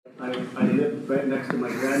I lived right next to my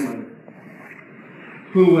grandmother,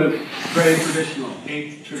 who was very traditional,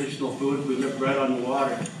 ate traditional food. We lived right on the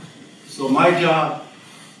water. So my job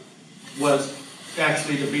was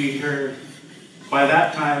actually to be her, by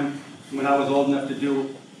that time, when I was old enough to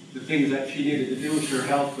do the things that she needed to do, her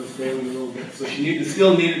health was failing a little bit. So she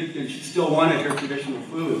still needed, and she still wanted her traditional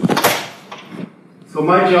food. So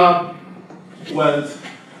my job was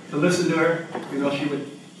to listen to her. You know, she would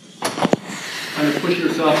kind of push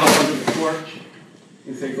herself up onto the porch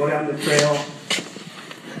and say, go down the trail,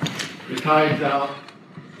 the tide's out,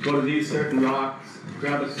 go to these certain rocks,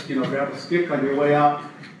 grab a stick on your way out,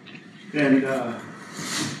 and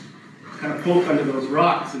kind of poke under those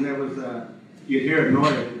rocks, and there was you'd hear a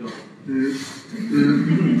noise. It'd go,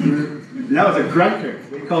 and that was a grunter.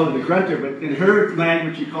 They called it a grunter, but in her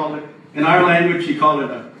language she called it, in our language she called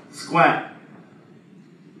it a squat.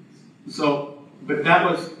 So, but that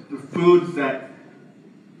was the foods that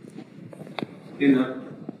in the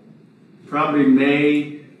probably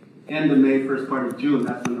May, end of May, first part of June,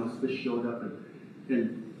 that's when those fish showed up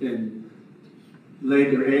and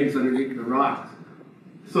laid their eggs underneath the rocks.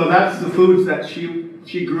 So that's the foods that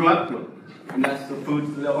she grew up with, and that's the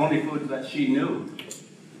only foods that she knew.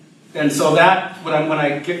 And so that when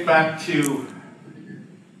I get back to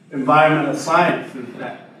environmental science, is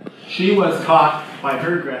that she was taught by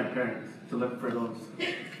her grandparents to look for those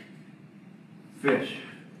fish.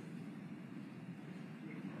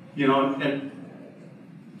 You know, and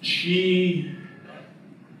she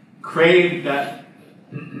craved those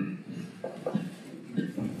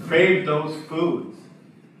foods.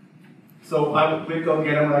 So we'd go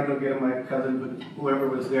get them, I'd go get them, my cousin, whoever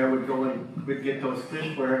was there would go and we'd get those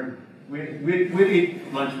fish for her. We'd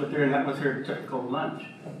eat lunch with her, and that was her typical lunch.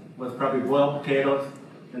 Was probably boiled potatoes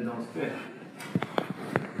and those fish.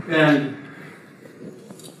 And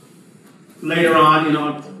later on, you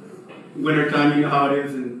know, wintertime, you know how it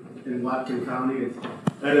is in Watkin County. It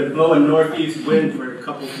would blow a northeast wind for a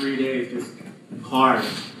couple, 3 days, just hard.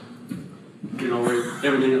 You know, where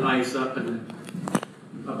everything would ice up, and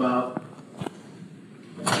about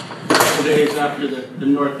a couple days after the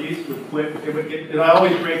northeast would quit, it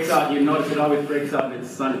always breaks out. You notice it always breaks out and it's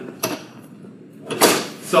sunny.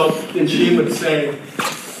 So, and she would say,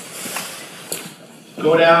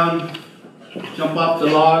 go down, jump off the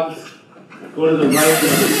logs, go to the right,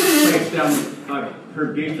 there's a place down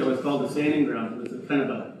her beach that was called the Seining Ground. It was a kind of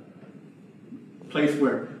a place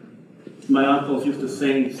where my uncles used to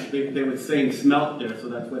sing, they would sing smelt there, so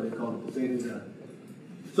that's why they called it the Seining Ground.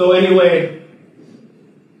 So anyway,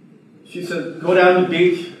 she said, go down the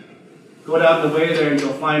beach, go down the way there, and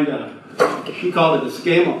you'll find she called it a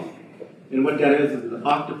skamo. And what that is an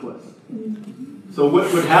octopus. So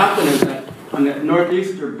what would happen is that on that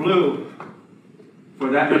northeaster blue, for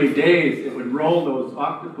that many days, it would roll those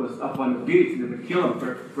octopus up on the beach and it would kill them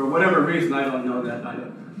for whatever reason. I don't know that.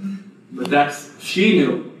 But she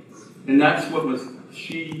knew. And that's what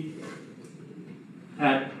she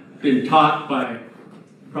had been taught by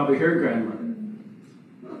probably her grandmother.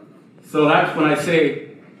 So that's when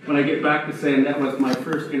I get back to saying that was my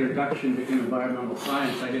first introduction to environmental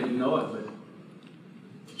science. I didn't know it, but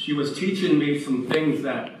she was teaching me some things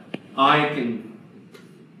that I can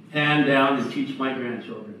hand down and teach my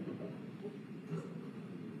grandchildren.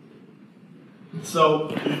 So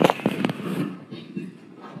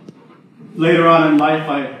later on in life,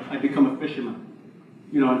 I become a fisherman.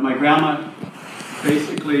 You know, my grandma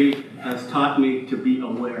basically has taught me to be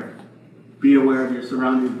aware. Be aware of your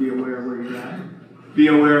surroundings, be aware of where you're at. Be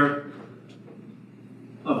aware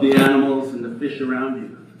of the animals and the fish around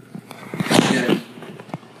you.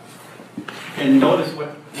 And notice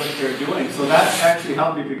what they're doing. So that actually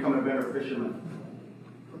helped me become a better fisherman.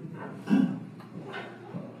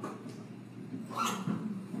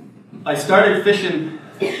 I started fishing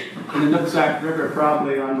in the Nooksack River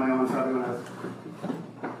probably on my own, probably when I was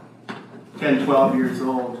 10, 12 years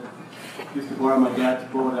old. Used to borrow my dad's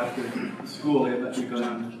boat after school. He'd let me go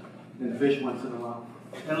down and fish once in a while.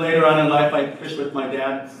 And later on in life, I fished with my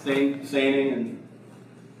dad, seining,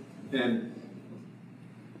 and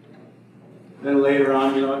then later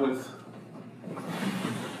on, you know, I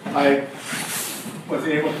was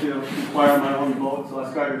able to acquire my own boat, so I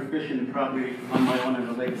started fishing probably on my own in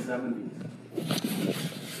the late 70s.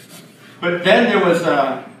 But then there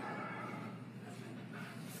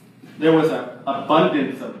was an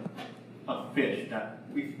abundance of fish that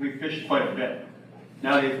we fished quite a bit.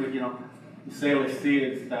 Nowadays, the Salish Sea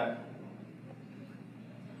is that.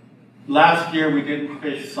 Last year we didn't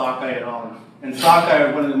fish sockeye at all. And sockeye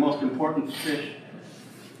are one of the most important fish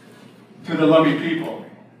to the Lumbee people.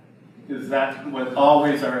 is that was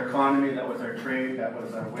always our economy, that was our trade, that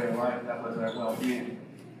was our way of life, that was our well-being.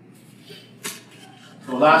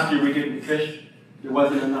 So last year we didn't fish. There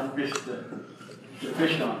wasn't enough fish to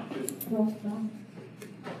fish on.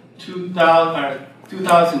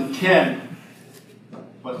 2010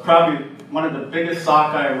 was probably one of the biggest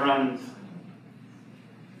sockeye runs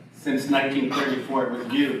since 1934. It was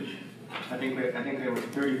huge. I think there was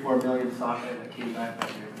 34 million sockeye that came back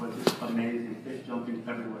that year. It was just amazing. Fish jumping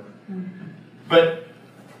everywhere. But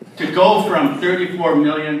to go from 34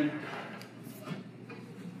 million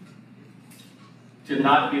to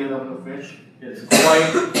not being able to fish is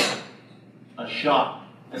quite a shock,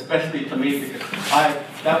 especially to me, because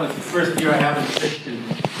that was the first year I haven't fished in,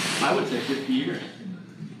 I would say, 50 years.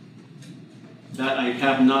 That I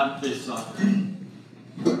have not fished sockeye.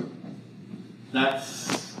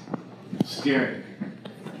 That's scary.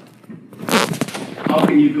 How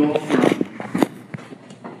can you go from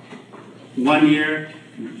 1 year,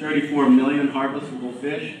 34 million harvestable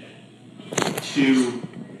fish, to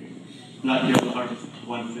not be able to harvest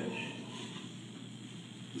one fish?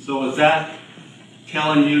 So is that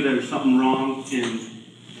telling you there's something wrong in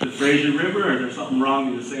the Fraser River, or is there something wrong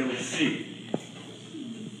in the Salish Sea?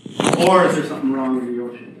 Or is there something wrong in the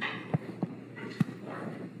ocean?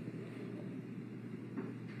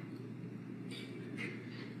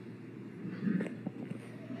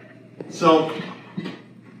 So,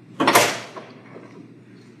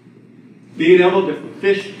 being able to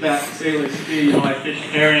fish that Salish Sea, I fished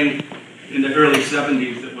herring in the early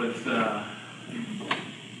 70s. It was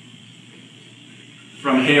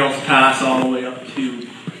from Hales Pass all the way up to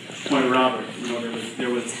Point Roberts. There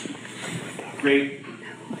was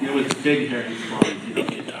big herring spawns.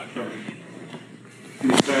 We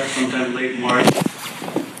start sometime late March,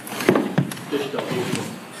 fished up over.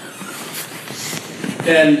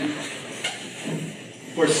 And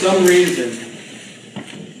for some reason,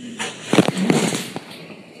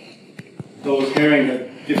 those herring have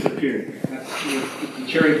disappeared. That's the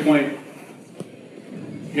Cherry Point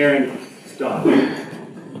herring stock.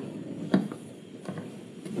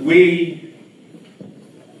 We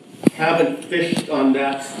haven't fished on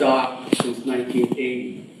that stock since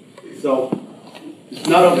 1980. So it's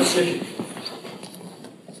not overfishing.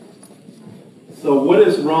 So what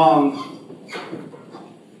is wrong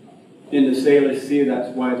in the Salish Sea? That's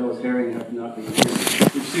why those herring have not been here.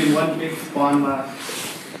 We've seen one big spawn last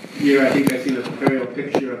year. I think I seen a aerial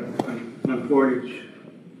picture of on Portage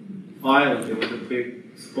Island. It was a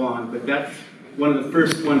big spawn, but that's one of the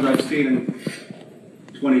first ones I've seen in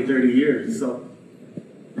 20, 30 years. So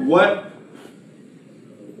what,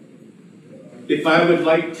 if I would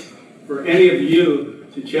like for any of you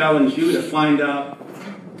to challenge you to find out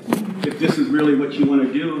if this is really what you want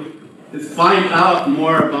to do, is find out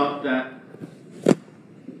more about that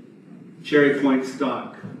Cherry Point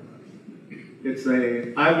stock. It's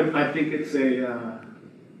I think it's a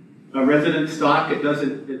resident stock. It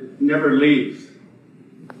never leaves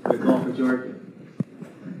the Gulf of Georgia.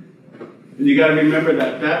 And you got to remember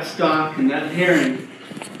that stock and that herring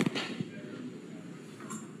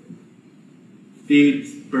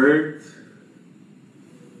feeds birds,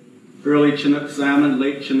 early Chinook salmon,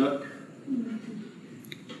 late Chinook,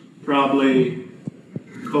 probably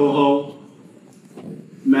coho,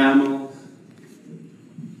 mammals,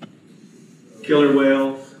 killer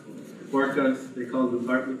whales, orcas, they call them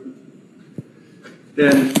partridges.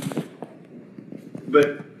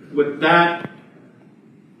 But with that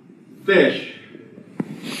fish,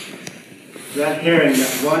 that herring,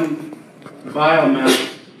 that one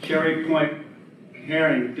biomass, Cherry Point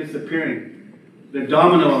herring disappearing, the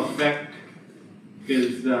domino effect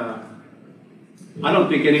is, I don't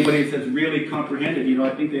think anybody has really comprehended.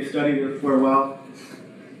 I think they studied it for a while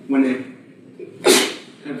when they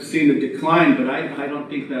have seen the decline, but I don't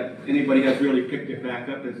think that anybody has really picked it back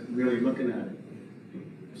up as really looking at it.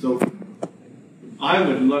 So I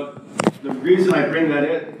would look, the reason I bring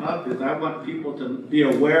that up is I want people to be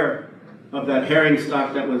aware of that herring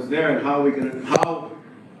stock that was there, and how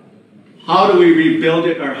do we rebuild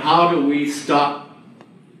it, or how do we stop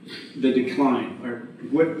the decline, or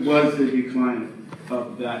what was the decline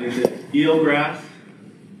of that? Is it eelgrass?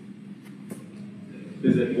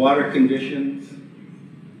 Is it water conditions?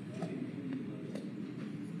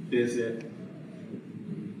 Is it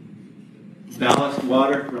ballast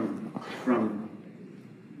water from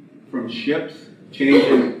ships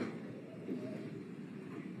changing,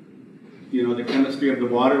 the chemistry of the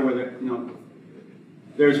water? Where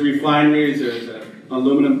there's refineries, there's an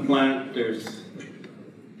aluminum plant, there's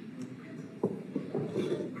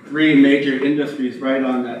 3 major industries right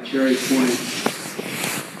on that Cherry Point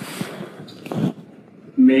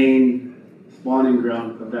main spawning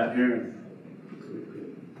ground of that herring.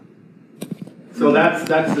 So that's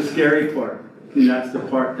the scary part, and that's the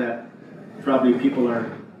part that probably people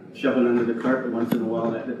are shoving under the carpet once in a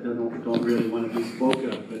while that they don't really want to be spoken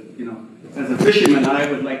of. But you know, as a fisherman, I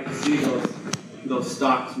would like to see those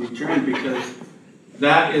stocks return, because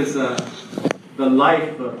that is the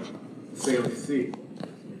life of Salish Sea.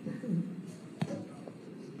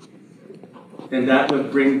 And that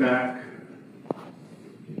would bring back,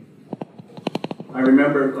 I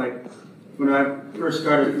remember like when I first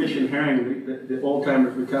started fishing herring, the old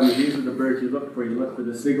timers would tell me these are the birds you look for. You look for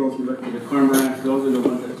the seagulls, you look for the cormorants. Those are the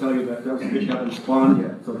ones that tell you that those fish haven't spawned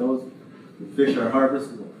yet. So those fish are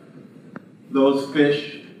harvestable. Those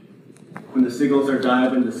fish, when the seagulls are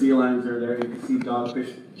diving, the sea lions are there, you can see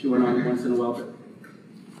dogfish chewing on them once in a while. But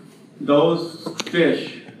those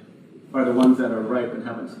fish are the ones that are ripe and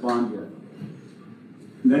haven't spawned yet.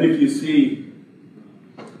 And then if you see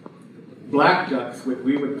black ducks, what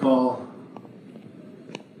we would call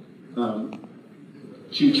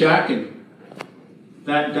Chuchakin,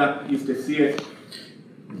 that duck used to see it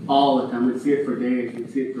all the time. We'd see it for days,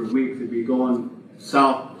 we'd see it for weeks. It'd be going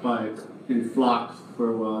south in flocks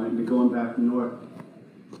for a while, and be going back north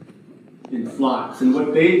in flocks. And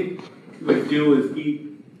what they would do is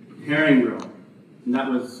eat herring roe, and that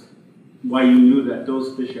was why you knew that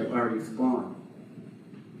those fish have already spawned.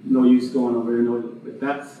 No use going over there, but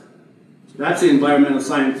that's the environmental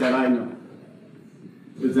science that I know.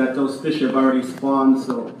 Is that those fish have already spawned,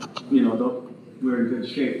 so you know we're in good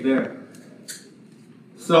shape there.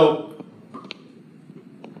 So,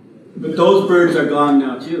 but those birds are gone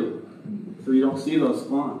now too. So you don't see those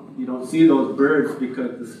spawn. You don't see those birds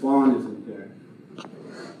because the spawn isn't there.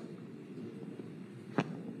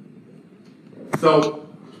 So,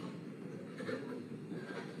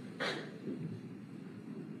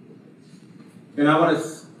 and I want to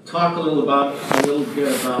talk a little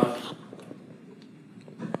bit about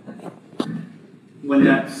when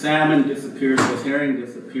that salmon disappeared, those herring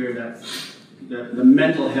disappeared. That's the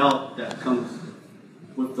mental health that comes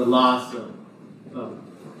with the loss of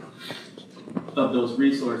those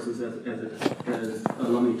resources as a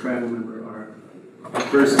Lummi tribal member or a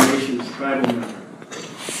First Nations tribal member,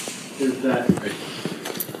 is that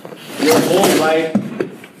your whole life,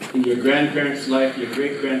 in your grandparents' life, your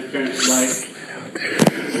great-grandparents' life,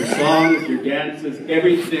 your songs, your dances,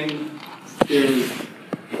 everything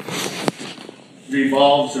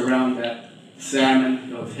revolves around that salmon,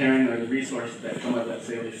 those herring, or the resources that come out of that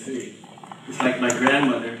Salish Sea. It's like my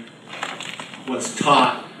grandmother was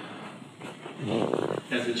taught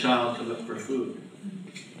as a child to look for food.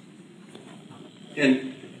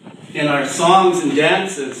 In our songs and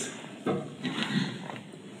dances,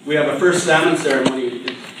 we have a first salmon ceremony.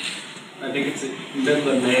 I think it's in the middle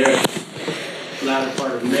of May or latter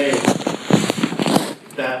part of May,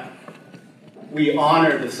 that we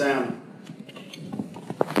honor the salmon.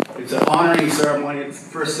 It's an honoring ceremony. It's the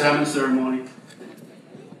first salmon ceremony.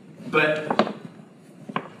 But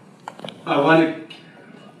I want to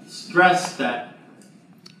stress that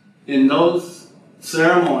in those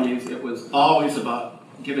ceremonies, it was always about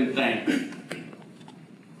giving thanks.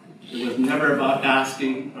 It was never about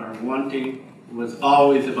asking or wanting. It was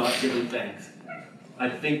always about giving thanks. I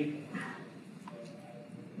think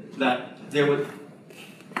that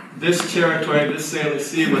this territory, this Salish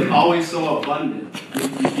Sea, was always so abundant.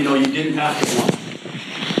 You know, you didn't have to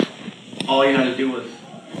want. All you had to do was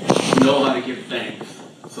know how to give thanks.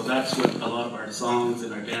 So that's what a lot of our songs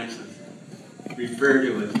and our dances refer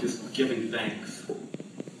to as just giving thanks.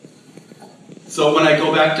 So when I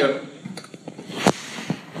go back to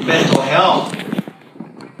mental health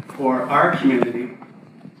for our community,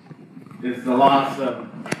 is the loss of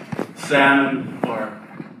salmon or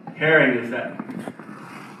herring, is that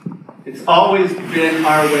it's always been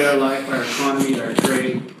our way of life, our economy, our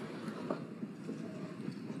trade.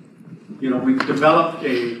 You know, we've developed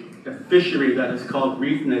a fishery that is called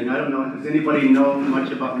reef netting. I don't know, does anybody know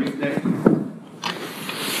much about reef netting?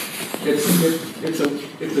 It's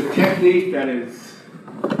a technique that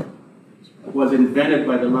was invented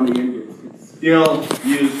by the Lummi Indians. It's still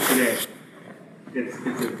used today. It's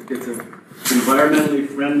an environmentally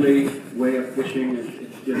friendly way of fishing.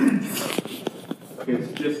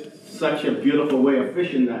 It's just such a beautiful way of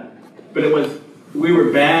fishing that. But we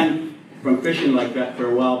were banned from fishing like that for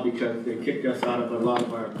a while because they kicked us out of a lot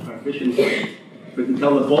of our fishing sites. But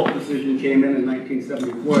until the Bolt decision came in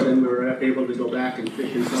 1974, then we were able to go back and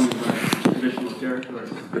fish in some of our traditional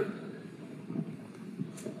territories.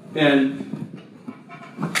 And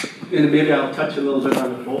maybe I'll touch a little bit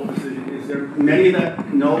on the Bolt decision. Is there many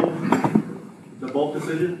that know the Bolt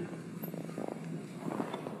decision?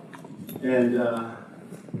 And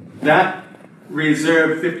that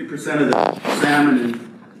reserved 50% of the salmon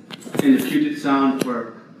in the Puget Sound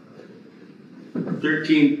for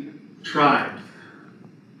 13 tribes.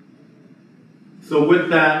 So with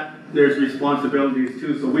that, there's responsibilities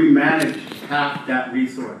too. So we manage half that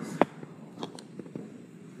resource.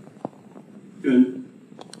 And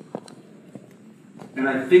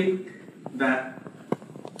I think that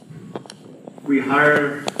we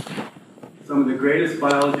hire some of the greatest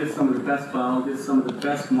biologists, some of the best biologists, some of the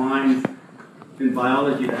best minds in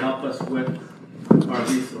biology to help us with our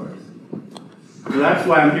resource. So that's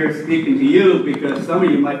why I'm here speaking to you, because some of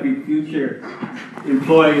you might be future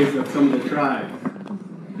employees of some of the tribes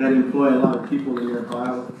that employ a lot of people in their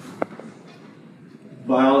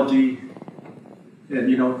biology,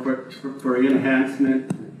 and for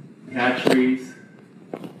enhancement, hatcheries.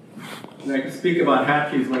 And I can speak about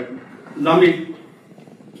hatcheries like Lummi.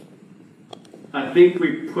 I think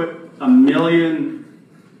we put 1 million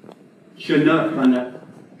Chinook on that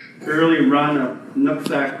early run of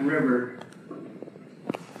Nooksack River.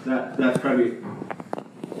 That's probably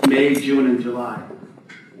May, June, and July.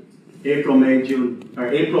 April, May, June, or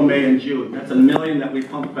April, May, and June. That's 1 million that we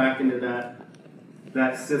pump back into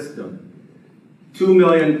that system. 2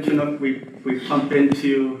 million Chinook we pump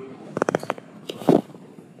into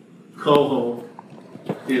Coho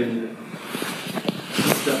in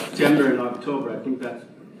September and October. I think that's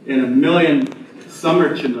in 1 million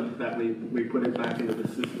summer Chinook that we put it back into the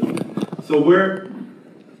system. So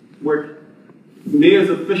me as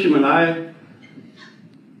a fisherman,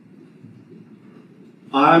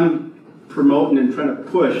 I'm promoting and trying to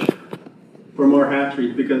push for more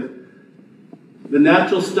hatcheries, because the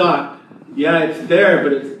natural stock, yeah, it's there,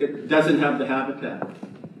 but it doesn't have the habitat.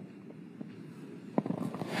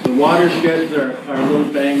 The watersheds are a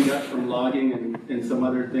little banged up from logging and some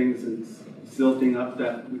other things and silting up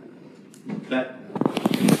that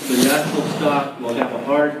the natural stock will have a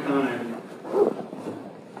hard time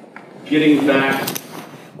getting back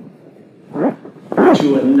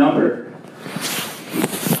to a number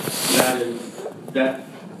that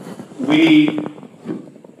we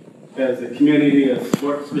as a community of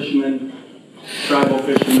sports fishermen, tribal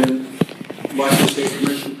fishermen, Washington State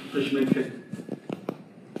commercial fishermen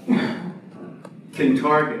can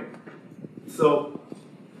target. So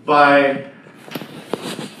by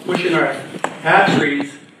pushing our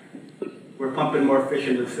hatcheries, we're pumping more fish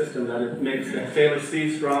into the system. That it makes the Salish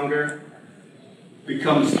Sea stronger,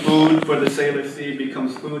 becomes food for the Salish Sea,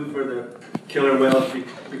 becomes food for the killer whales,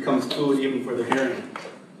 becomes food even for the herring.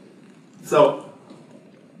 So,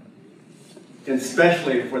 and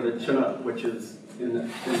especially for the Chinook, which is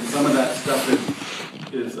and some of that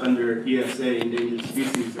stuff is under ESA, Endangered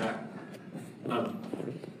Species Act,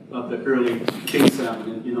 of the early king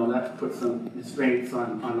salmon, and that puts some restraints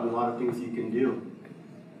on a lot of things you can do.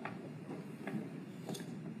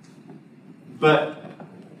 But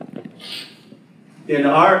in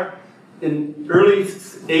early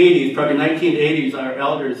 80s, probably 1980s, our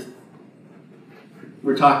elders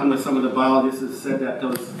were talking with some of the biologists that said that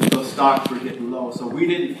those stocks were getting low. So we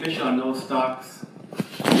didn't fish on those stocks.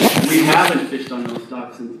 We haven't fished on those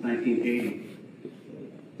stocks since 1980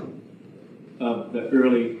 of the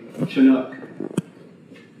early Chinook.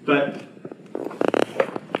 But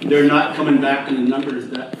they're not coming back in the numbers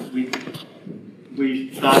that we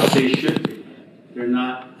thought they should be. They're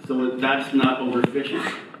not, so that's not overfishing.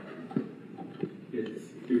 It's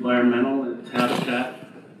environmental, it's habitat.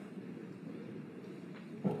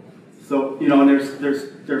 So, and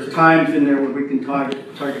there's times in there where we can target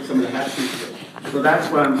some of the hatchery fish. So that's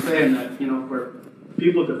why I'm saying that, for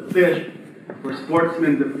people to fish, for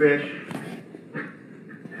sportsmen to fish,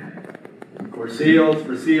 for seals,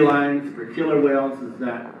 for sea lions, for killer whales, is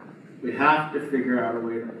that we have to figure out a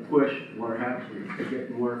way to push more hatcheries to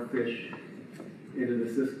get more fish into the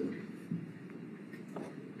system.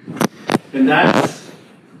 And that's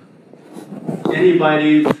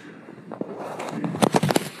anybody's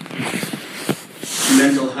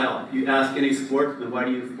mental health. You ask any sportsman, why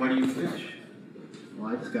do you fish? Well,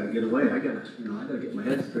 I just got to get away. I got to get my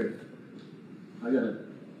head straight. I got to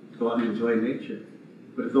go out and enjoy nature.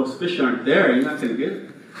 But if those fish aren't there, you're not going to get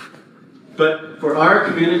it. But for our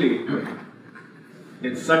community,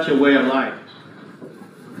 it's such a way of life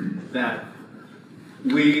that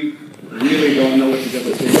we really don't know what the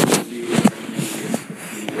devastation would be.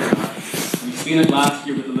 We've seen it last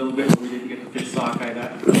year with a little bit where we didn't get to fish sockeye.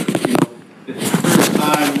 It's the first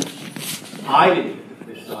time I didn't get to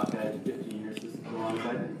fish sockeye in 15 years. This is the longest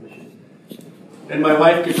I've been fishing. And my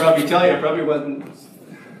wife could probably tell you I probably wasn't.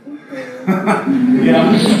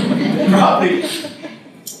 Probably.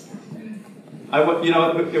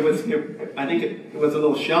 I think it was a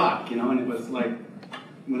little shock, and it was like,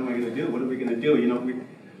 what am I going to do? What are we going to do?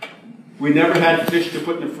 We never had fish to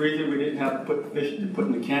put in the freezer. We didn't have fish to put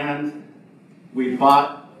in the cans. We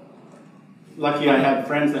bought. Lucky I had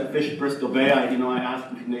friends that fished Bristol Bay. I asked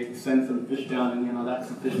them can they send some fish down, and that's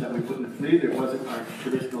the fish that we put in the freezer. It wasn't our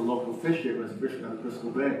traditional local fish. It was fish out of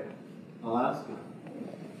Bristol Bay, Alaska.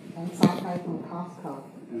 And sockeye from Costco.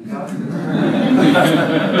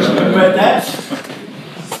 But that's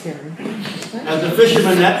Scary. as a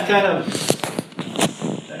fisherman, that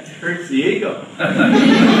hurts the ego.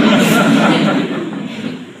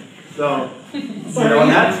 So. And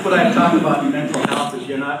that's what I talk about in mental health, is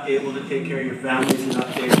you're not able to take care of your families, you're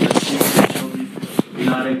not able to teach your children, you're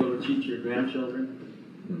not able to teach your grandchildren.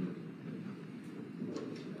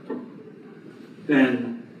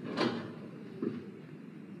 And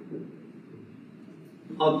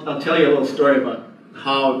I'll tell you a little story about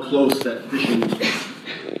how close that fishing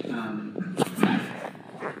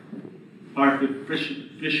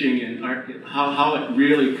and how it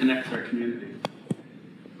really connects our community.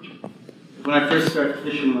 When I first started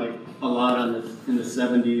fishing, like a lot in the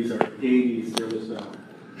 70s or 80s, there was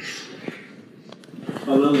a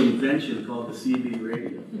little invention called the CB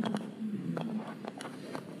radio.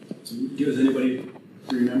 Does anybody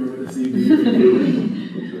remember what the CB radio is?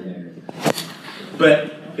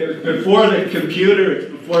 But it was before the computer, it's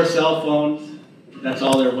before cell phones. That's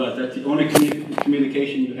all there was. That's the only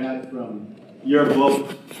communication you had from your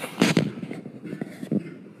boat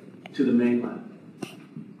to the mainland.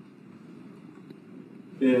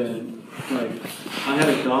 And I had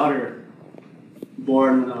a daughter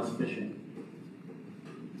born when I was fishing.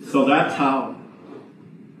 So that's how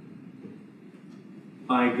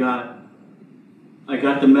I got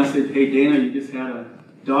the message, hey Dana, you just had a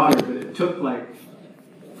daughter, but it took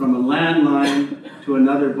from a landline to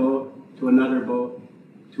another boat, to another boat,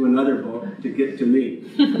 to another boat to get to me.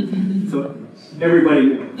 So everybody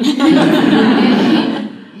knew.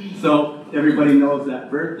 So everybody knows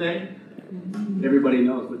that birthday. Everybody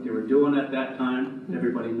knows what they were doing at that time.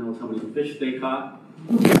 Everybody knows how many fish they caught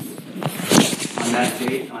on that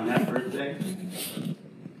date, on that birthday.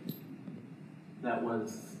 That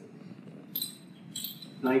was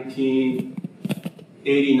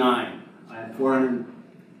 1989. I had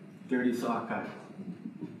 430 sockeye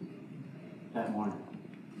that morning.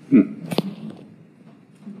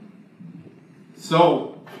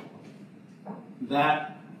 So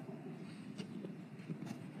that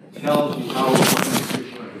tells you how important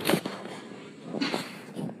fish are.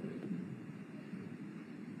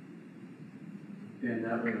 And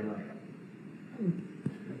that way of life.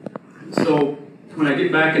 So when I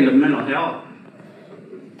get back into mental health,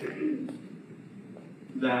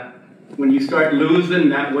 that when you start losing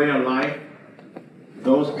that way of life,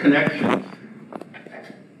 those connections,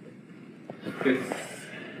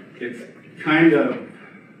 it's kind of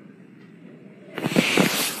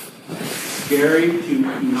scary to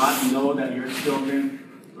not know that your children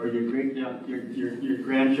or your grandchildren,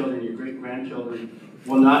 your great grandchildren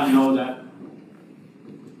will not know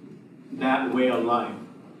that way of life.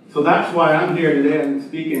 So that's why I'm here today and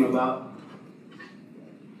speaking about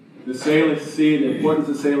the Salish Sea, the importance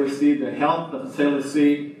of Salish Sea, the health of Salish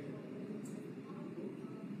Sea,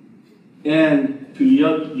 and to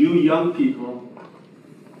you young people,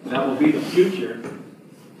 that will be the future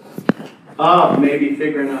of maybe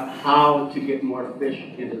figuring out how to get more fish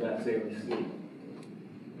into that Salish Sea.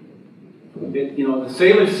 The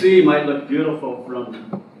Salish Sea might look beautiful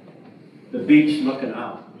from the beach looking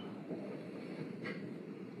out.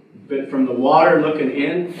 But from the water looking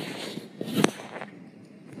in,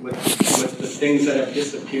 with the things that have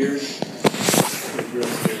disappeared, it's real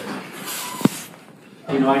scary.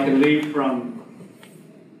 I can leave from,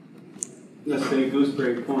 let's say,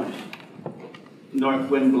 Gooseberry Point. North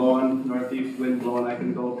wind blowing, northeast wind blowing, I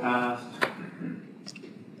can go past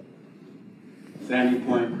Sandy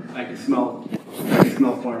Point. I can smell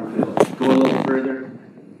farm fields. Go a little further,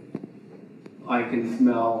 I can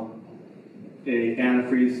smell a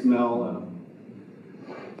antifreeze smell,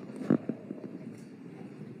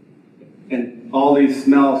 and all these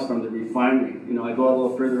smells from the refinery. I go a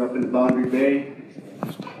little further up in the Boundary Bay,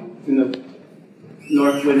 in the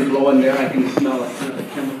north wind blowing there, I can smell a kind of a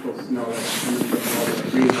chemical smell that's coming from all the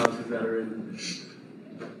greenhouses that are in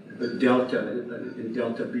the Delta, in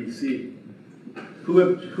Delta, BC.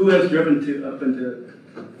 Who has driven up into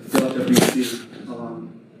Delta, BC?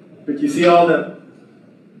 But you see all the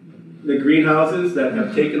greenhouses that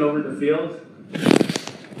have taken over the fields?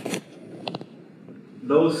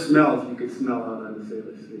 Those smells you can smell out on the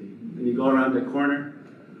Salish Sea. And you go around the corner,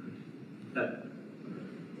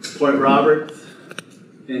 Point Roberts,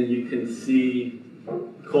 and you can see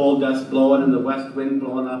coal dust blowing and the west wind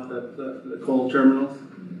blowing off the coal terminals.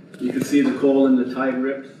 You can see the coal in the tide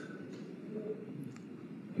rips.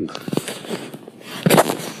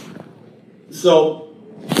 So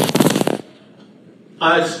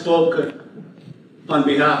I spoke on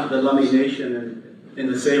behalf of the Lummi Nation and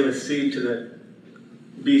the Salish Sea to the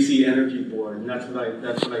BC Energy Board, and that's what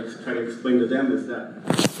I try to explain to them, is that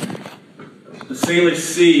the Salish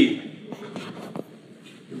Sea,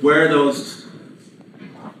 where those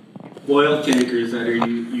oil tankers that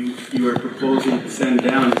you are proposing to send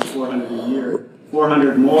down is 400 a year,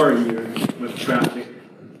 400 more a year with traffic,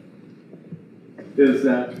 is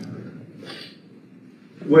that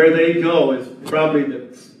where they go is probably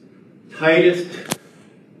the tightest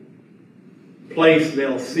place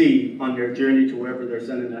they'll see on their journey to wherever they're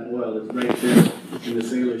sending that oil, is right there in the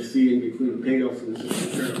Salish Sea in between Pecos and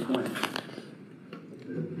Turtle Point.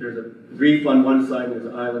 There's a reef on one side and there's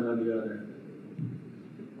an island on the other.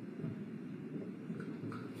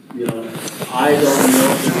 You know, I don't know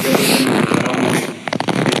if there's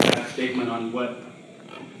ever been a statement on what,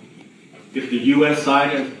 if the U.S.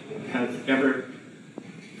 side has ever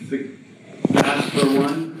asked for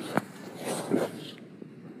one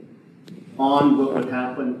on what would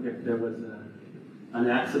happen if there was an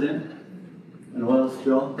accident, an oil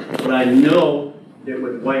spill. But I know it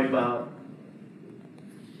would wipe out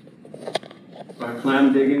our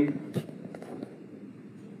clam digging.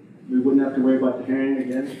 We wouldn't have to worry about the herring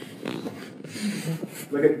again.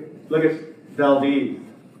 Look at Valdez.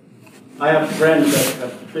 I have friends that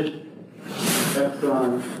have fished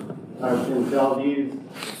Exxon in Valdez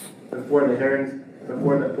before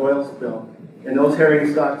the oil spill, and those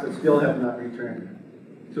herring stocks that still have not returned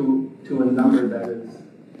to a number that is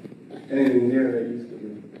anything near they used to be.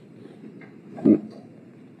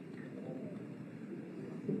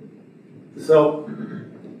 So,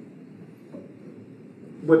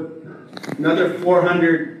 with another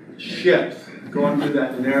 400 ships going through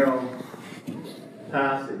that narrow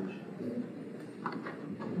passage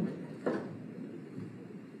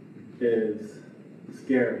is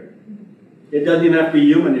scary. It doesn't even have to be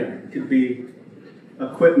human air. It could be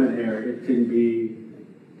equipment air. It can be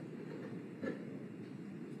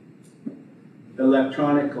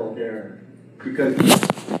electronical air. Because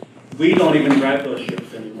we don't even drive those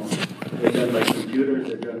ships anymore. They're done by computers,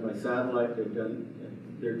 they're done by satellite,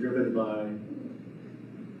 they're driven by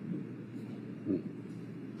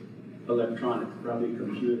electronics, probably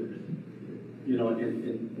computers, you know,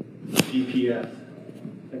 and GPS.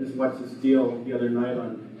 I just watched this deal the other night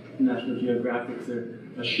on National Geographic.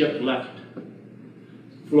 A ship left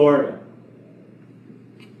Florida,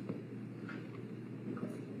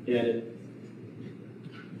 and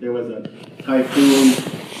there was a typhoon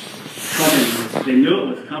coming. They knew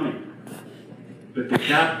it was coming, but the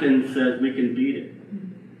captain says we can beat it,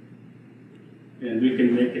 and we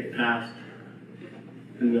can make it past,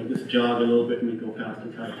 and we'll just jog a little bit and we go past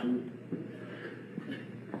the typhoon.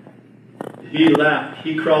 He left.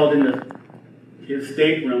 He crawled into his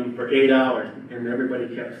stateroom for 8 hours, and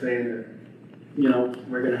everybody kept saying that, you know,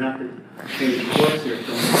 we're going to have to change course here.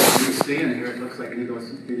 So we're staying here, it looks like. And he goes,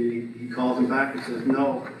 he calls him back and says,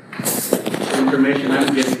 no, the information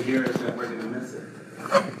I'm getting here is that we're going to miss it.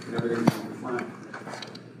 And everything's going to be fine.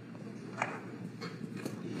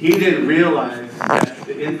 He didn't realize that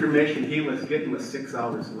the information he was getting was 6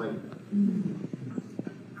 hours late.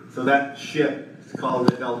 So that ship, it's called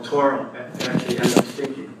the El Toro, actually ended up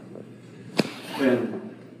sinking.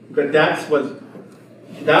 But that was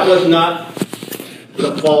not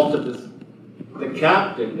the fault of the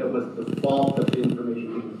captain. It was the fault of the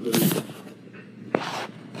information he was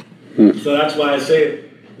giving. So that's why I say,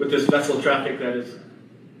 with this vessel traffic that is,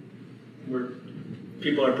 where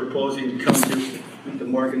people are proposing to come to the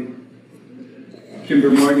Kinder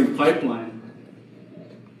Morgan pipeline,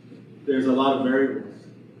 there's a lot of variables.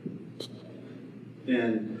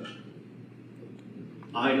 And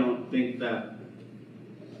I don't think that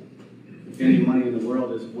any money in the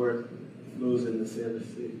world is worth losing the Salish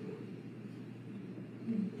Sea.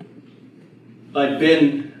 I've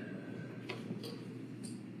been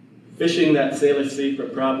fishing that Salish Sea for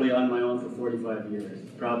probably on my own for 45 years.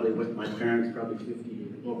 Probably with my parents, probably 50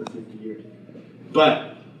 years, over 50 years.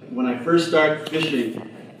 But when I first started fishing,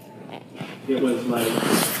 it was like,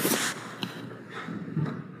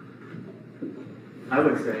 I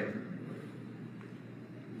would say,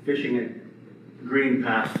 fishing in green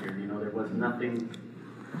pasture. You know, there was nothing,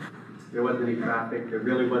 there wasn't any traffic, there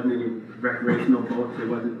really wasn't any recreational boats, there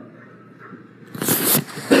wasn't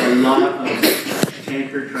a lot of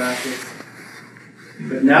tanker traffic.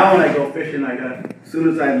 But now when I go fishing, as soon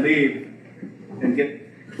as I leave and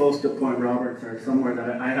get close to Point Roberts or somewhere,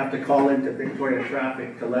 that I have to call into Victoria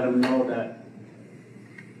Traffic to let them know that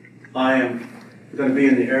I am going to be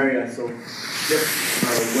in the area, so ships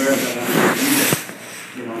are aware that I'm going to be there.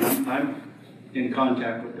 You know, I'm in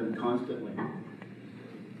contact with them constantly.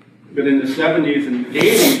 But in the 70s and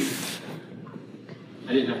 80s,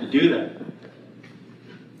 I didn't have to do that.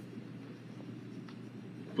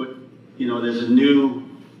 But, you know, there's a new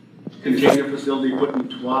container facility put in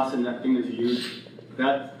Tsawwassen. That thing is huge.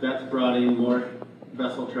 That's brought in more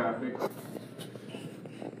vessel traffic.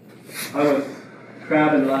 I was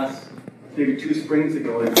crabbing maybe 2 springs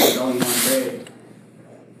ago in Bellingham Bay.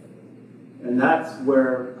 And that's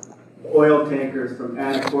where oil tankers from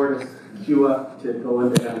Anacortes queue up to go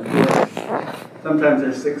into Anacortes. Sometimes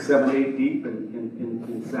they're 6, 7, 8 deep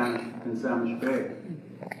in Samish Bay.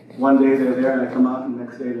 One day they're there and I come out, and the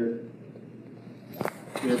next day they're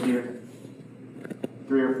here.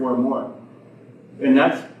 3 or 4 more. And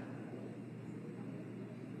that's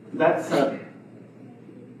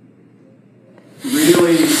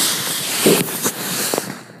really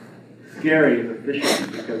scary as a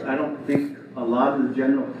fisherman, because I don't think a lot of the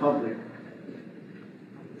general public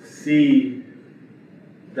see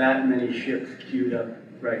that many ships queued up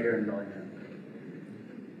right here in Bellingham.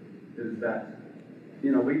 Is that,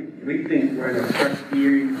 you know, we think we're in a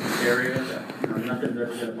pristine area that, you know, nothing's ever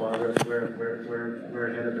going to bother us.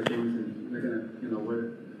 We're ahead of the things, and they're going to, you know,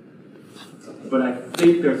 but I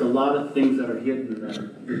think there's a lot of things that are hidden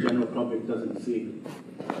that the general public doesn't see.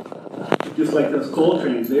 Just like those coal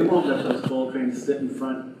trains, they won't let those coal trains sit in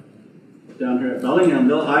front down here at Bellingham.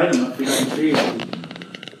 They'll hide them up behind trees,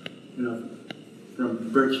 you know, from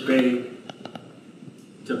Birch Bay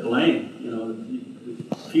to Blaine. You know,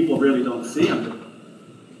 people really don't see them.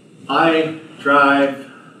 I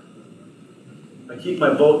keep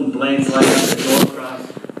my boat in Blaine so I have to go across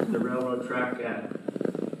the railroad track at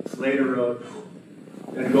Slater Road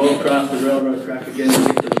and go across the railroad track again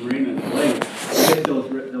to get to the marina in Blaine. I get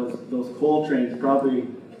those coal trains probably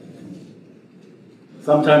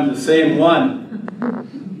sometimes the same one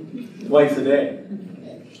twice a day.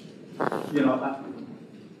 You know,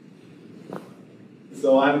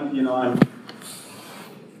 so I'm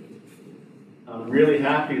really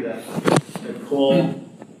happy that the coal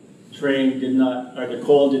train the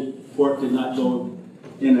coal port did not go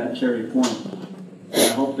in at Cherry Point. And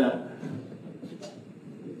I hope that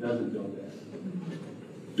it doesn't go there.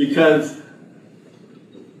 Because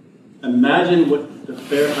imagine what the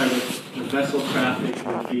vessel traffic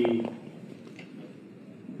would be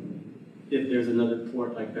if there's another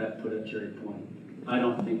port like that put at Cherry Point. I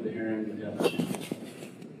don't think the herring would have a chance.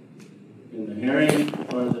 And the herring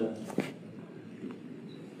or the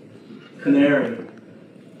canary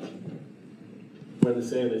were the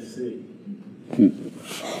sailors see.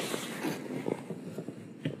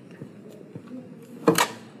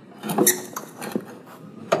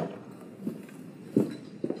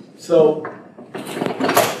 So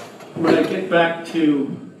when I get back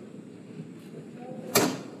to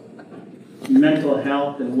mental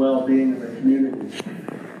health and well-being of the community,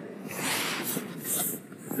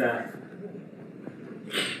 that,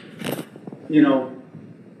 you know,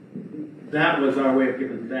 that was our way of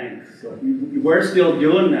giving thanks. So we're still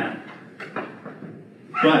doing that,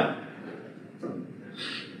 but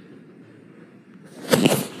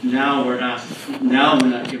now we're asked. Now we're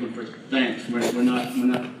not giving for thanks. We're not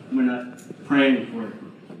praying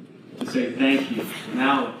to say thank you.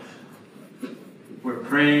 Now we're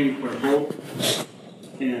praying for hope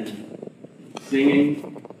and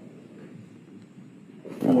singing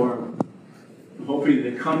for hopefully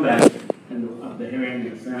the comeback of the herring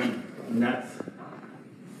and the salmon. And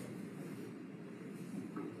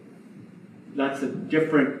that's a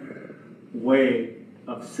different way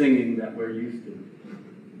of singing that we're used to.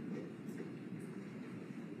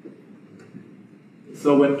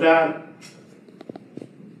 So with that,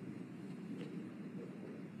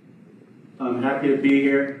 I'm happy to be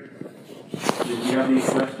here. If you have any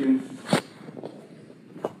questions,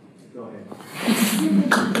 go ahead.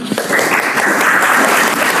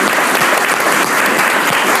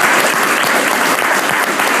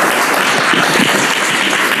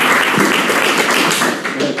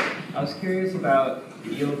 I was curious about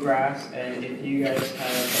eelgrass and if you guys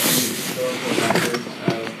have any historical records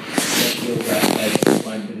of what eelgrass had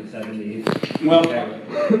declined to the 70s. Well,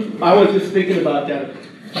 I was just thinking about that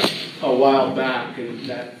a while back, and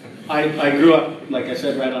that I grew up, like I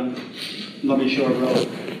said, right on Lummi Shore Road.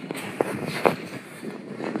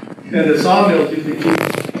 And the sawmills used to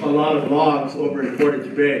keep a lot of logs over in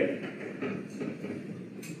Portage Bay.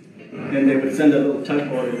 And they would send a little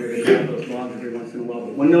tugboat in there to have those logs every once in a while.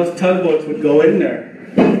 But when those tugboats would go in there,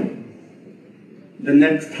 the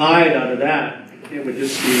next tide out of that, it would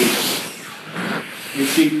just be, you'd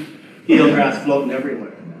see eelgrass floating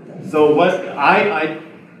everywhere. So what I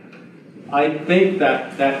think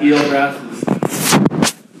that eelgrass is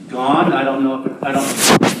gone. I don't know if I don't know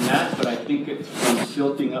if it's that, but I think it's from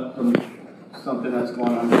silting up from something that's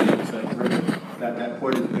going on with the that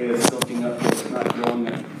Portage Bay is silting up, so it's not growing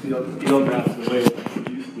that eelgrass the way it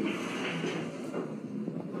used to.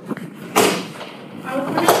 I was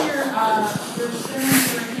wondering your sermon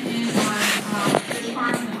or opinion on fish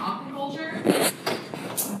farms and aquaculture.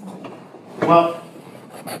 Well,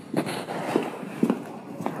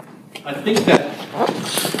 I think that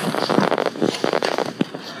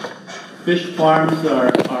fish farms are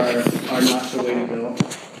not the way to go.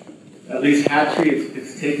 At least hatchery,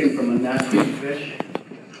 it's taken from a nasty fish.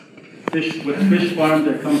 With fish farms,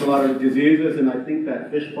 there comes a lot of diseases, and I think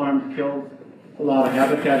that fish farms kill a lot of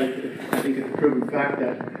habitat. I think it's a proven fact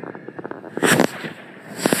that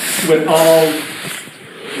with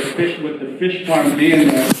the fish farm being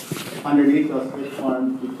there, underneath those fish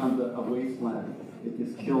farms becomes a wasteland. It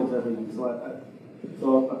just kills everything. So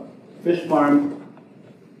a fish farm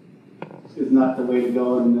is not the way to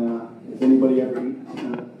go. And has anybody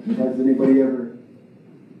ever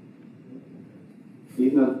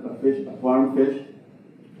eaten a farm fish?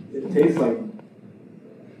 It tastes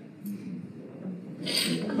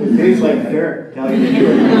like dirt. Tell you the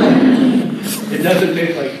truth. It doesn't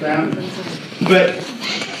taste like salmon, but.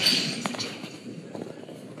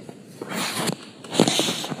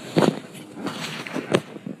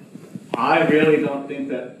 I really don't think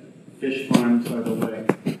that fish farms are the way.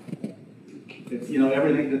 It's,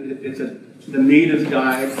 everything, the meat is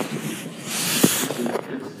dyed.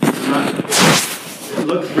 It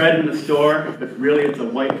looks red in the store, but really it's a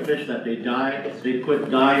white fish that they dye. They put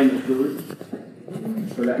dye in the food,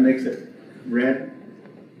 so that makes it red.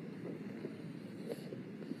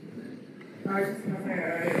 I was just going to say,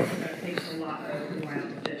 that takes a lot of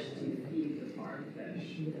wild fish to feed the farm fish.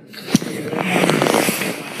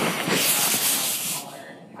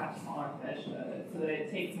 Smaller fish, so that it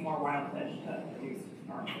takes more wild fish to produce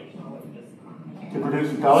farm fish, not what just. To produce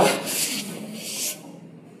the pellet?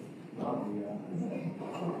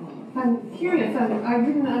 I'm curious, I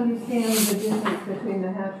didn't understand the difference between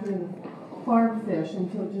the hatchery and farm fish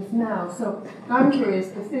until just now. So I'm curious,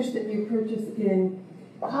 the fish that you purchase in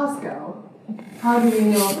Costco, how do you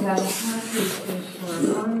know if that's a hatchery fish or a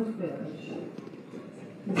farm fish?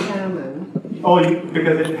 The salmon. Oh,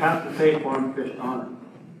 because it has to say farm fish on it.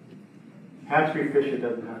 Hatchery fish, it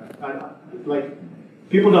doesn't have.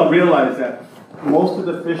 People don't realize that most of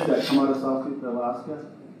the fish that come out of Southeast Alaska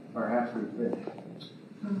are hatchery fish.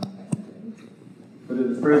 But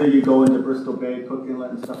the further you go into Bristol Bay, Cook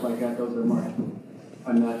Inlet, and stuff like that, those are more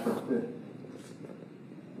unnatural fish.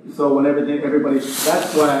 So when everybody,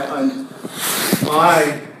 that's why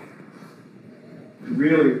I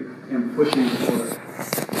really am pushing for it.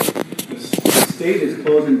 The state is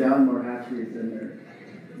closing down more hatcheries than they're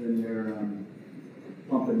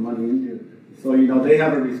pumping money into. So they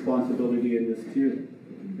have a responsibility in this too,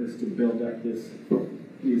 is to build up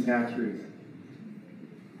these hatcheries.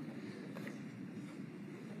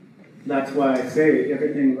 That's why I say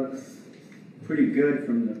everything looks pretty good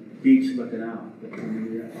from the beach looking out, but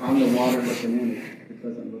when you're on the water looking in, it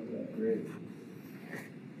doesn't look that great.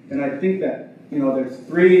 And I think that there's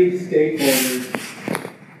three stakeholders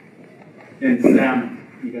in salmon.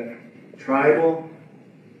 You got tribal,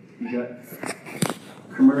 you got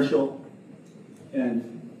commercial, and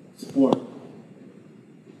sport.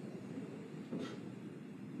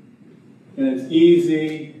 And it's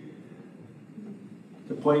easy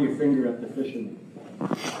to point your finger at the fishermen,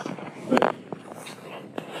 but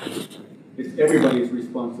it's everybody's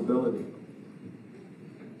responsibility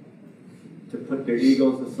to put their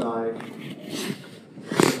egos aside,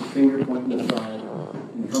 put the finger pointing aside,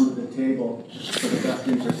 and come to the table for the best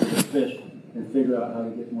interest of the fish and figure out how to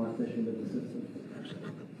get more fish into the system.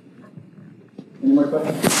 Any more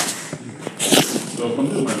questions? So if I'm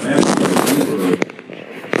doing my math, you were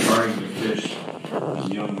starting to fish as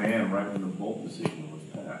a young man right when the bolt decision was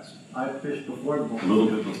passed. I fished before the bolt. A little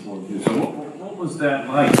bit before. So what was that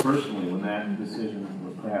like personally when that decision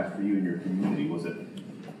was passed for you and your community? Was it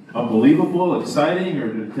unbelievable, exciting, or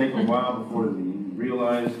did it take a while before you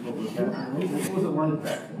realized what was happening? What was it like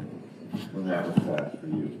back then when that was passed for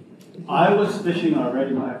you? I was fishing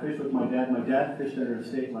already. I fished with my dad. My dad fished under a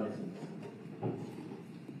state license.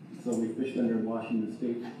 So we fished under a Washington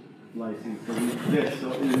state license. So we fished. So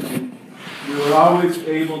we were always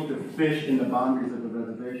able to fish in the boundaries of the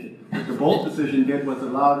reservation. reservation. What the Bolt decision did was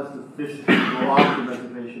allowed us to fish, go off the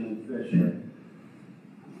reservation and fish.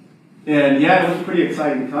 And yeah, it was a pretty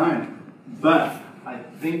exciting time. But I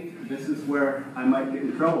think this is where I might get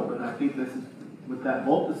in trouble, but I think this is, with that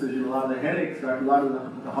Bolt decision, a lot of the headaches started, a lot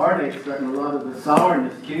of the heartaches started, and a lot of the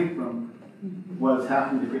sourness came from was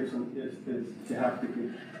having to get some, is to have to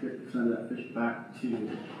get some of that fish back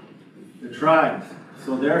to the tribes.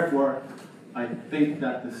 So therefore, I think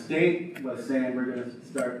that the state was saying we're going to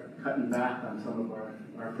start cutting back on some of our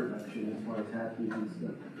production as far as hatcheries and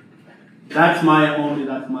stuff. That's my opinion.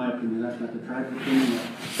 That's not the tribe's opinion.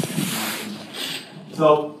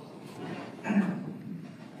 So,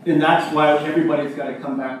 and that's why everybody's got to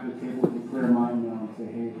come back to the table with a clear mind now and say,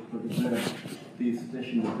 hey, for the good of these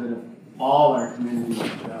fish and the good of all our communities,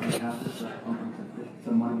 that we have to start pumping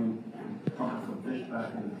some money and pumping some fish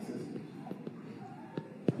back into the system.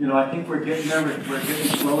 You know, I think we're getting there. We're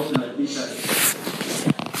getting close, and I think that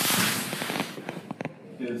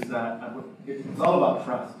it's all about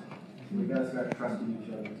trust. We got to start trusting each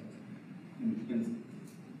other, and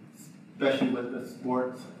especially with the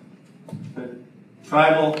sports. The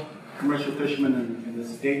tribal commercial fishermen and the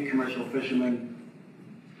state commercial fishermen,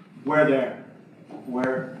 we're there.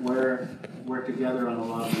 We're together on a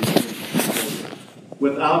lot of these things.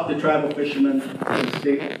 Without the tribal fishermen, the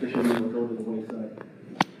state fishermen would go to the wayside.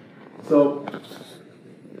 So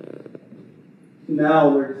now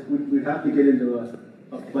we have to get into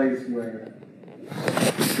a place where we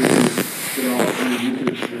can get all three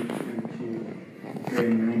users into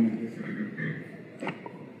creating room and just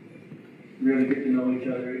really get to know each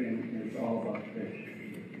other, and it's all about fish.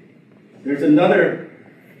 There's another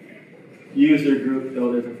user group,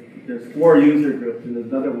 though. There's 4 user groups, and there's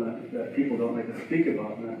another one that people don't like to speak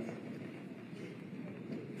about, and that's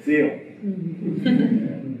seal.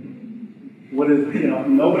 What is,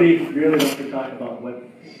 nobody really wants to talk about what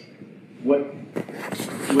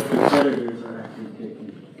the predators are actually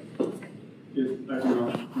taking.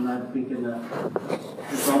 And I'm thinking that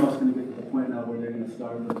it's almost going to get to the point now where they're going to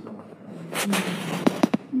starve themselves.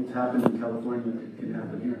 It's happened in California, it can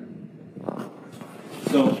happen here.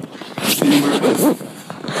 So, anywhere.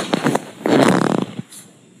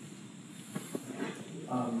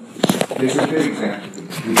 There's a good example of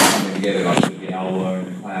people coming together, like the Gala and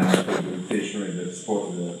the Planet, the fishermen, the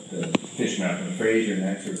sport, the fishermen up in Fraser and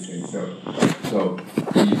that sort of thing. So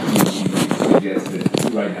you suggest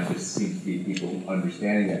that right now there seems to be people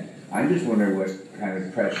understanding that. I'm just wondering what kind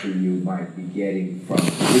of pressure you might be getting from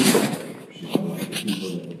the like the people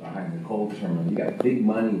that are behind the cold terminal. You got big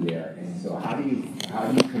money there, and so how do you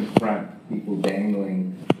confront people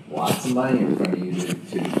dangling lots of money in front of you to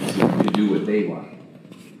do what they want?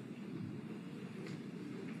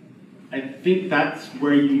 I think that's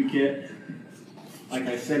where you get, like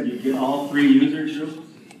I said, you get all 3 user groups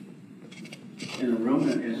in a room,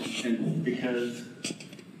 and because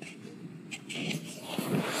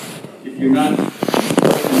if you're not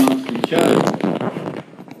amongst each other,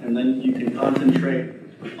 and then you can concentrate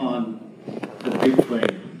on the big play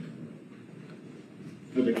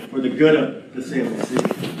for the good of the Salem Sea.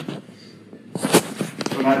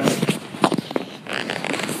 So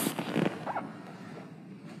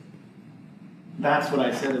that's what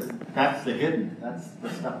I said is, that's the hidden, that's the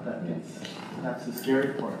stuff that's the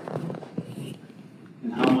scary part.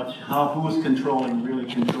 And who's really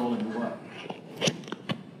controlling what.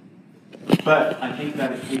 But I think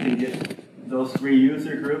that if we can get those 3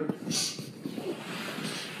 user groups,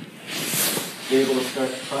 be able to start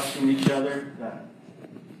trusting each other, that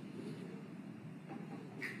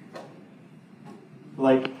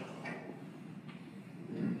like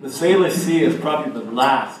the Salish Sea is probably the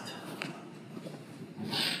last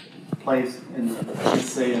place in the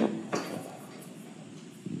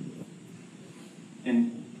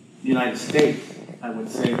United States, I would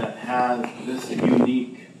say, that has this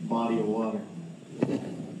unique body of water.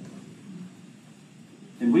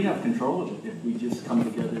 And we have control of it if we just come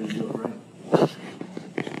together and do it right.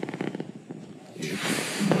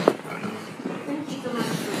 Thank you so much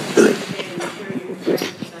for participating and sharing your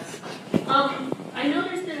experience with us. I know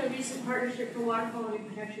there's been a recent partnership for water quality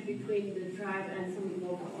protection between the tribe and some of the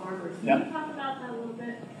local farmers. Can you talk about that a little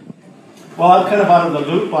bit? Well, I'm kind of out of the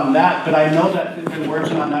loop on that, but I know that we've been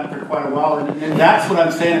working on that for quite a while, and that's what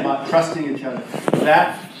I'm saying about trusting each other.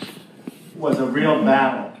 That was a real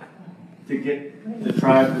battle to get the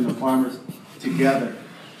tribe and the farmers together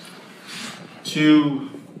to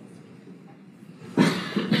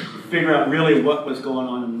figure out really what was going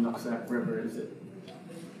on in the Nooksack River. Is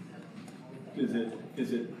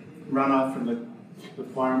it runoff from the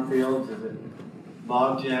farm fields? Is it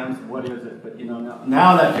log jams, what is it? But you know,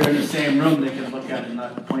 now that they're in the same room, they can look at it and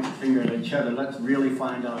not point the finger at each other. Let's really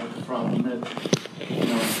find out what the problem is. You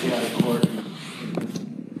know, stay out of court and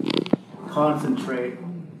concentrate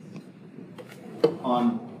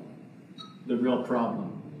on the real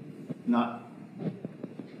problem, not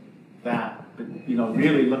that, but you know,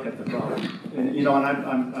 really look at the problem. And you know, and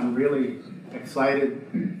I'm really excited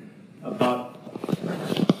about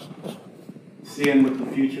seeing what the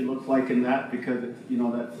future looks like in that, because it's, you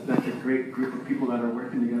know, that's a great group of people that are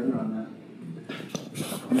working together on that.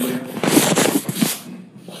 Anyway.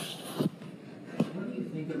 What do you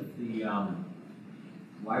think of the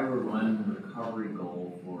Wyra Run recovery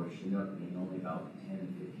goal for Chinook being only about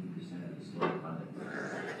 10-15% of the story funded?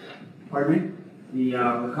 Pardon me? The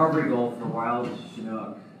recovery goal for wild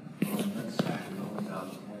Chinook on that stack is only about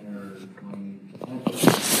 10 or 20.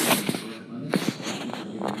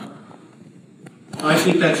 I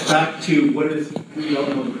think that's back to what is, we don't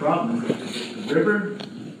know the problem. Is it the river?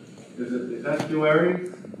 Is it the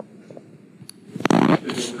estuaries?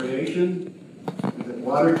 Is it creation? Is it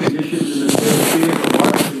water conditions in the sea or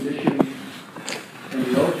water conditions in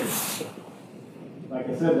the ocean? Like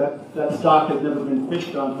I said, that stock has never been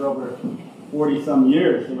fished on for over 40 some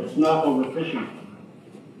years, so it's not overfishing.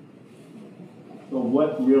 So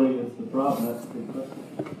what really is the problem? That's a good question.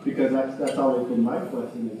 Because that's always been my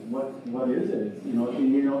question, is what is it? It's, you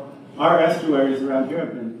know, our estuaries around here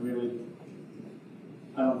have been really,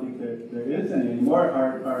 I don't think there is any anymore.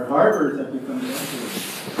 Our harbors have become the estuaries.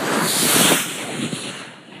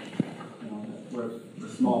 You know, that's where the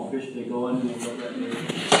small fish, they go in and they go right there.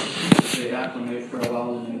 They acclimate for a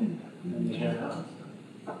while and they head out.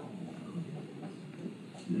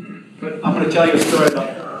 But I'm going to tell you a story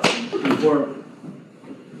about before.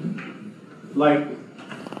 Like,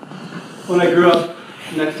 when I grew up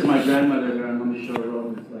next to my grandmother there on Lummi Shore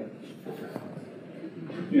Road, it's like,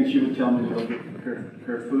 and she would tell me to go get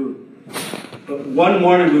her food. But one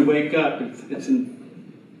morning we wake up, it's in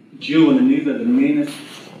June, and these are the meanest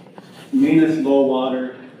low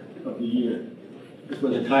water of the year. This is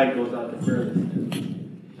where the tide goes out the furthest.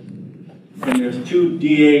 And there's 2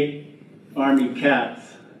 D8 Army cats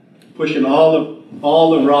pushing all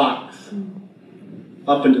the rocks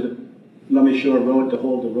up into the Lummi Shore Road to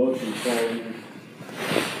hold the road from falling in.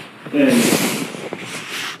 And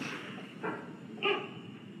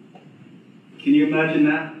can you imagine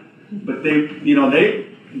that? But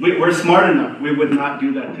we're smart enough. We would not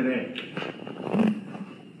do that today.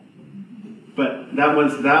 But that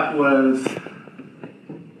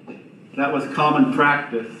was common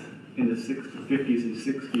practice in the 50s and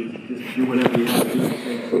 60s. Just do whatever you want to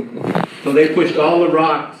do. So they pushed all the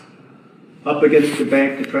rocks up against the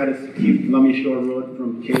bank to try to keep Lummi Shore Road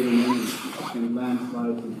from caving in and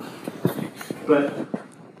landslides. But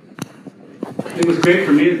it was great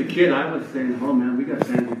for me as a kid. I was saying, oh man, we got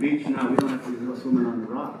Sandy Beach now. We don't have to go swimming on the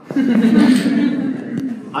rocks.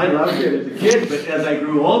 I loved it as a kid, but as I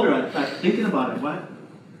grew older, I started thinking about it. What?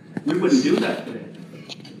 We wouldn't do that today.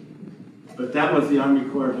 But that was the Army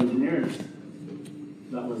Corps of Engineers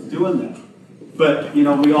that was doing that. But, you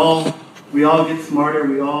know, we all get smarter.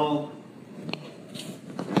 We all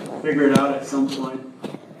figure it out at some point.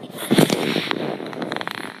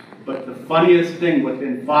 But the funniest thing,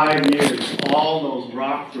 within 5 years, all those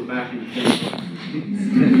rocks were back in the same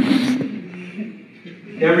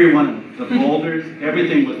place. Every one of them, the boulders,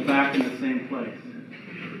 everything was back in the same place.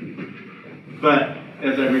 But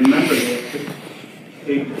as I remember it took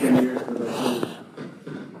 8 to 10 years for the whole,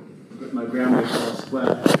 but my grandma was all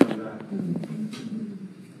sweat to come back.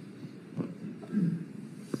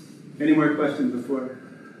 Any more questions before?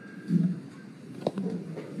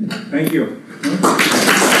 Thank you.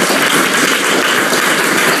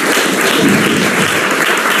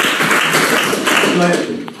 Go ahead.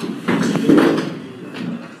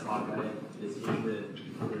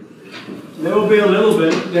 There will be a little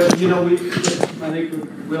bit. You know, I think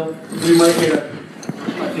we might get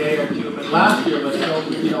a day or two. But last year,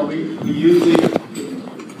 we usually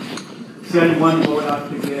send one boat out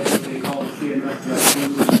to get what they call the CNS vaccine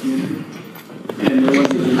to the community, and there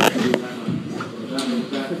wasn't enough to do that one. So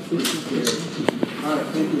that was. All right,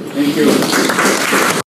 thank you. Thank you.